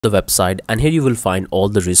the website, and here you will find all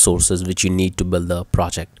the resources which you need to build the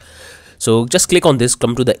project. So just click on this,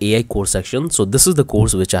 come to the AI course section. So this is the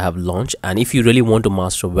course which I have launched, and if you really want to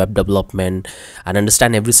master web development and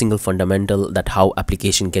understand every single fundamental that how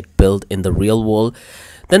application get built in the real world,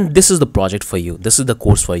 then this is the project for you. This is the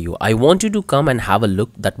course for you. I want you to come and have a look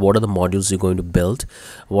that what are the modules you're going to build,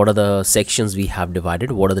 what are the sections we have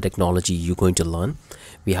divided, what are the technology you're going to learn.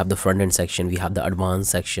 We have the front end section, we have the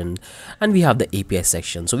advanced section, and we have the API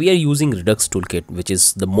section. So we are using Redux toolkit, which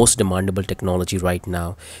is the most demandable technology right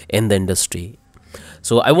now in the industry.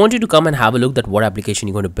 So I want you to come and have a look at what application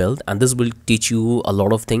you're going to build, and this will teach you a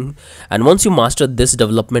lot of things. And once you master this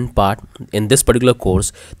development part in this particular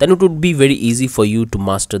course, then it would be very easy for you to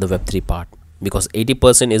master the Web3 part, because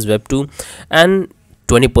 80% is Web2 and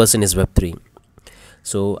 20% is Web3.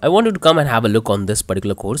 So I want you to come and have a look on this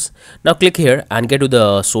particular course. Now click here and get to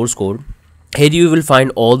the source code. Here you will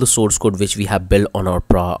find all the source code which we have built on our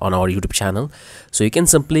YouTube channel. So you can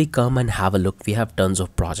simply come and have a look. We have tons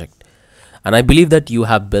of project, and I believe that you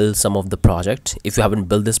have built some of the project. If you haven't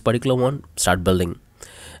built this particular one, start building.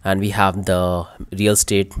 And we have the real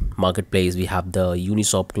estate marketplace, we have the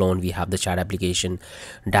Uniswap clone, we have the chat application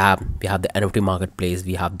DApp, we have the NFT marketplace,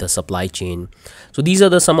 we have the supply chain. So these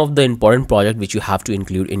are some of the important projects which you have to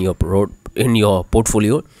include in your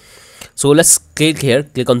portfolio. So let's click here,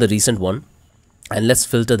 click on the recent one, and let's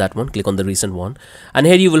filter that one. Click on the recent one, and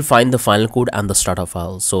here you will find the final code and the starter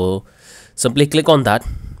file. So simply click on that,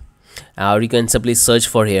 or you can simply search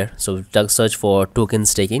for here. So search for token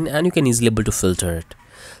staking, and you can easily able to filter it.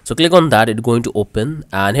 So click on that, it's going to open,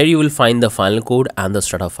 and here you will find the final code and the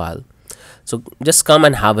starter file. So just come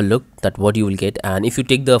and have a look at what you will get, and if you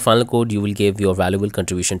take the final code, you will give your valuable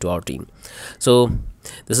contribution to our team. So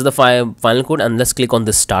this is the final code, and let's click on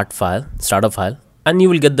the starter file, and you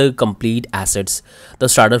will get the complete assets, the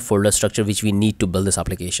starter folder structure which we need to build this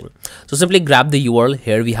application. So simply grab the URL.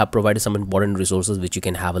 Here we have provided some important resources which you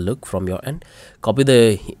can have a look from your end. Copy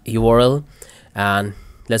the URL, and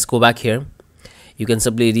let's go back here. You can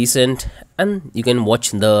simply resend, and you can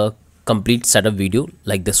watch the complete setup video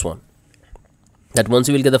like this one. That once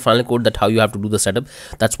you will get the final code, that how you have to do the setup,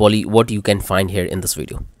 that's probably what you can find here in this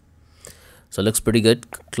video. So looks pretty good.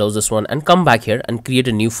 Close this one and come back here and create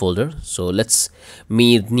a new folder. So let's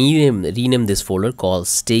rename this folder called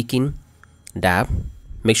Staking DApp.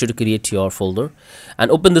 Make sure to create your folder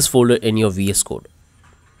and open this folder in your VS Code.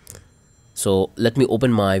 So let me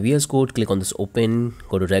open my VS Code, click on this open,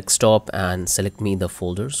 go to desktop and select me the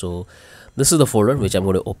folder. So this is the folder which I'm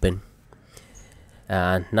going to open,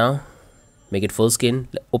 and now make it full screen.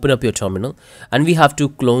 Open up your terminal, and we have to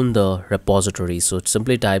clone the repository. So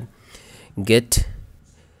simply type git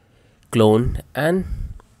clone and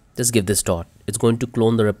just give this dot. It's going to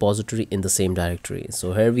clone the repository in the same directory.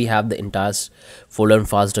 So here we have the entire folder and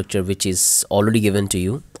file structure which is already given to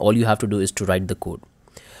you. All you have to do is to write the code.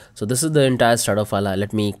 So this is the entire starter file.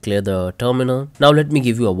 Let me clear the terminal. Now let me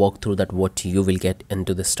give you a walkthrough that what you will get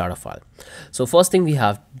into the starter file. So first thing we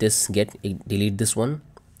have this delete this one.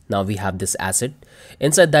 Now we have this asset.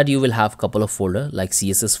 Inside that you will have couple of folder like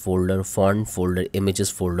CSS folder, font folder, images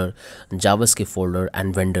folder, JavaScript folder,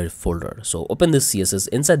 and vendor folder. So open this CSS.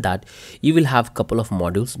 Inside that you will have couple of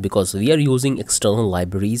modules, because we are using external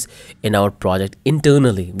libraries in our project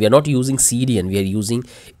internally. We are not using CDN, we are using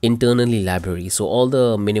internally libraries. So all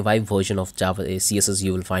the minified version of Java CSS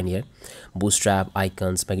you will find here: Bootstrap,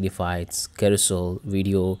 icons, magnifieds, carousel,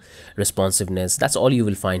 video, responsiveness. That's all you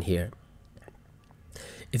will find here.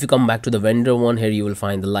 If you come back to the vendor one, here you will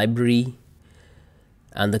find the library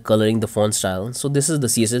and the coloring, the font style. So this is the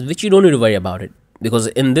CSS which you don't need to worry about it, because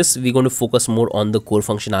in this we're going to focus more on the core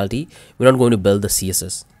functionality. We're not going to build the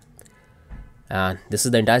CSS. And this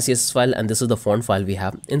is the entire CSS file, and this is the font file we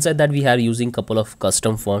have. Inside that we are using couple of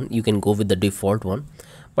custom font. You can go with the default one,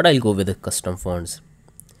 but I'll go with the custom fonts.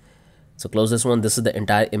 So close this one. This is the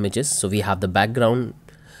entire images. So we have the background,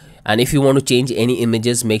 and if you want to change any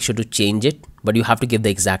images, make sure to change it, but you have to give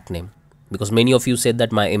the exact name, because many of you said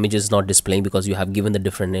that my image is not displaying because you have given the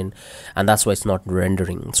different name, and that's why it's not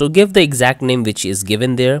rendering. So give the exact name which is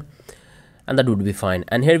given there, and that would be fine.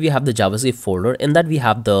 And here we have the JavaScript folder. In that we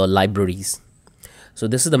have the libraries. So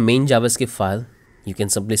this is the main JavaScript file. You can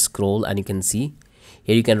simply scroll and you can see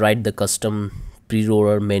here you can write the custom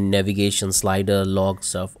pre-roller, main navigation, slider, log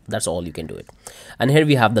stuff. That's all you can do it. And here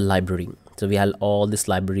we have the library. So we have all this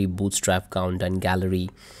library: Bootstrap, count, and gallery,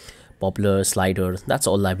 popular, slider. That's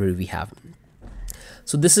all library we have.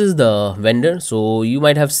 So this is the vendor. So you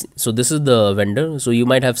might have so this is the vendor. So you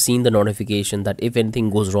might have seen the notification that if anything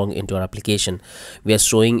goes wrong into our application, we are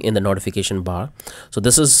showing in the notification bar. So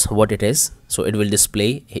this is what it is. So it will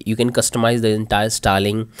display. You can customize the entire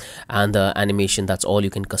styling and the animation. That's all you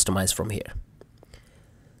can customize from here.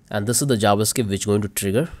 And this is the JavaScript which is going to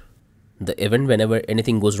trigger the event whenever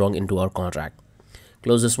anything goes wrong into our contract.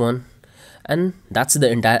 Close this one, and that's the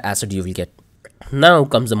entire asset you will get. Now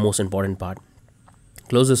comes the most important part.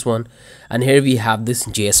 Close this one, and here we have this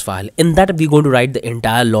JS file. In that we're going to write the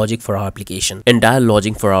entire logic for our application.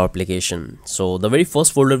 So the very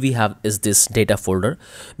first folder we have is this data folder,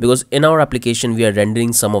 because in our application we are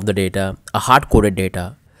rendering some of the data, a hard-coded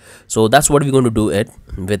data. So that's what we're going to do it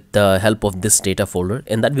with the help of this data folder.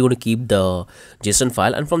 In that we're going to keep the JSON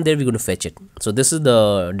file, and from there we're going to fetch it. So this is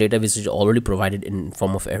the data which is already provided in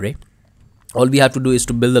form of array. All we have to do is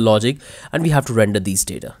to build the logic, and we have to render these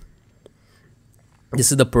data. This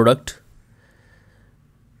is the product.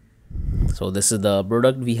 So this is the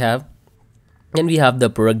product we have, and we have the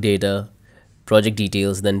product data, project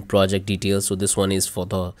details, then project details. So this one is for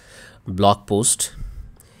the blog post,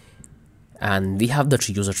 and we have the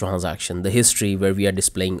user transaction, the history, where we are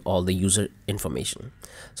displaying all the user information.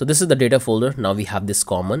 So this is the data folder. Now we have this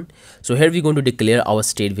common. So here we're going to declare our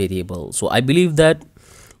state variable. So I believe that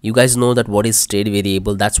you guys know that what is state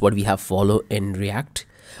variable. That's what we have followed in React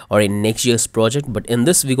or in Next.js project, but in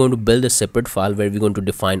this we're going to build a separate file where we're going to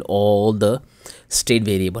define all the state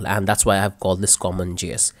variable, and that's why I have called this common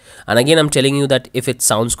JS. And again, I'm telling you that if it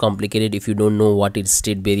sounds complicated, if you don't know what is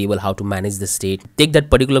state variable, how to manage the state, take that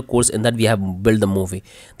particular course. In that we have built the movie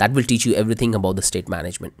that will teach you everything about the state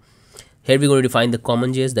management. Here we're going to define the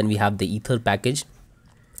common JS, then we have the ether package,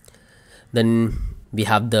 then we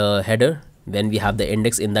have the header, then we have the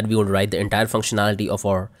index. In that we will write the entire functionality of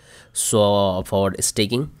our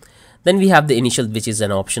staking. Then we have the initial, which is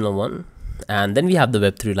an optional one, and then we have the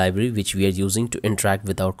web3 library which we are using to interact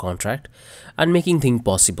with our contract and making things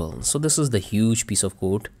possible. So this is the huge piece of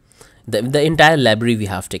code, the entire library we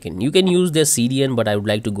have taken. You can use their CDN, but I would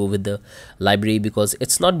like to go with the library because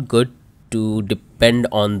it's not good to depend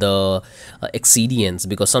on the CDNs,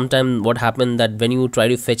 because sometimes what happened that when you try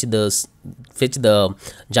to fetch the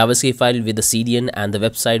JavaScript file with the CDN and the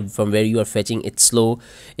website from where you are fetching, it's slow,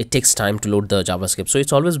 it takes time to load the JavaScript. So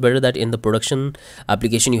it's always better that in the production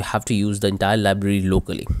application you have to use the entire library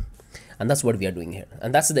locally, and that's what we are doing here.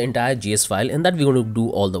 And that's the entire JS file, and that we're going to do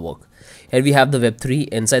all the work. Here we have the web3.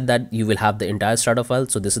 Inside that you will have the entire starter file.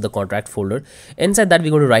 So this is the contract folder. Inside that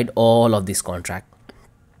we're going to write all of this contract.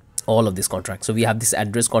 So we have this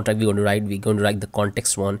address contract we're going to write the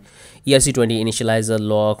context one, ERC20 initializer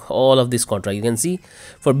log, all of this contract. You can see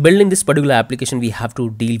for building this particular application we have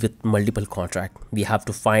to deal with multiple contract. We have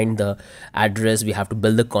to find the address, we have to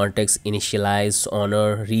build the context, initialize,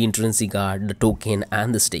 honor, re-entrancy guard, the token,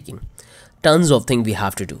 and the staking. Tons of things we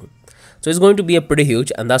have to do. So it's going to be a pretty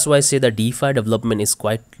huge, and that's why I say that DeFi development is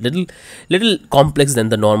quite little complex than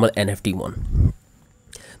the normal NFT one.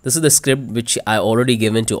 This is the script which I already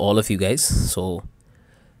given to all of you guys. So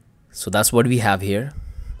that's what we have here.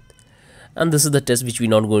 And this is the test which we're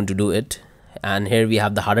not going to do it. And here we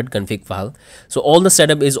have the harded config file. So all the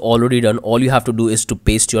setup is already done. All you have to do is to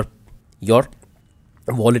paste your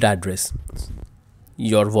wallet address.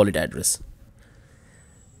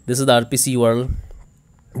 This is the RPC URL,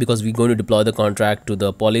 because we're going to deploy the contract to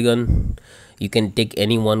the Polygon. You can take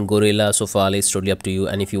any one, Gorilla, Sofale, it's totally up to you.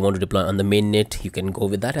 And if you want to deploy on the mainnet, you can go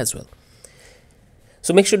with that as well.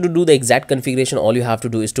 So make sure to do the exact configuration. All you have to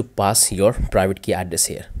do is to pass your private key address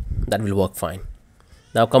here. That will work fine.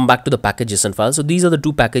 Now come back to the package JSON file. So these are the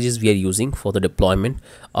two packages we are using for the deployment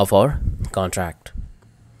of our contract.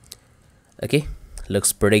 Okay,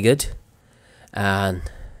 looks pretty good. And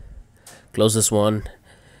close this one.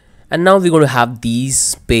 And now we're going to have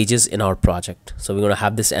these pages in our project. So we're going to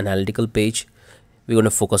have this analytical page. We're going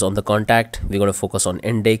to focus on the contact. We're going to focus on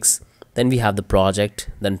index. Then we have the project,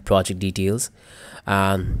 then project details.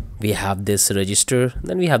 And we have this register.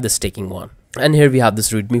 Then we have the staking one. And here we have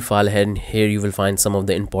this README file, and here you will find some of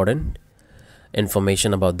the important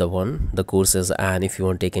information about the courses. And if you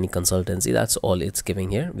want to take any consultancy, that's all it's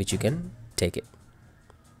giving here, which you can take it.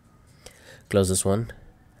 Close this one,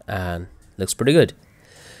 and looks pretty good.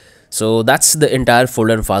 So that's the entire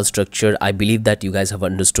folder and file structure. I believe that you guys have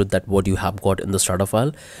understood that what you have got in the starter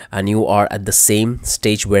file, and you are at the same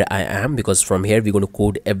stage where I am, because from here we're going to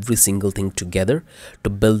code every single thing together to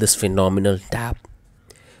build this phenomenal DApp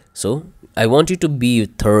So I want you to be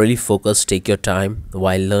thoroughly focused. Take your time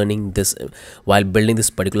while learning this, while building this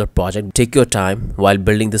particular project. Take your time while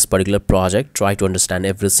building this particular project. Try to understand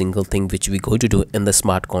every single thing which we're going to do in the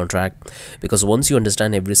smart contract, because once you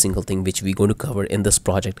understand every single thing which we're going to cover in this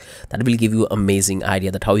project, that will give you amazing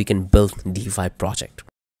idea that how you can build DeFi project.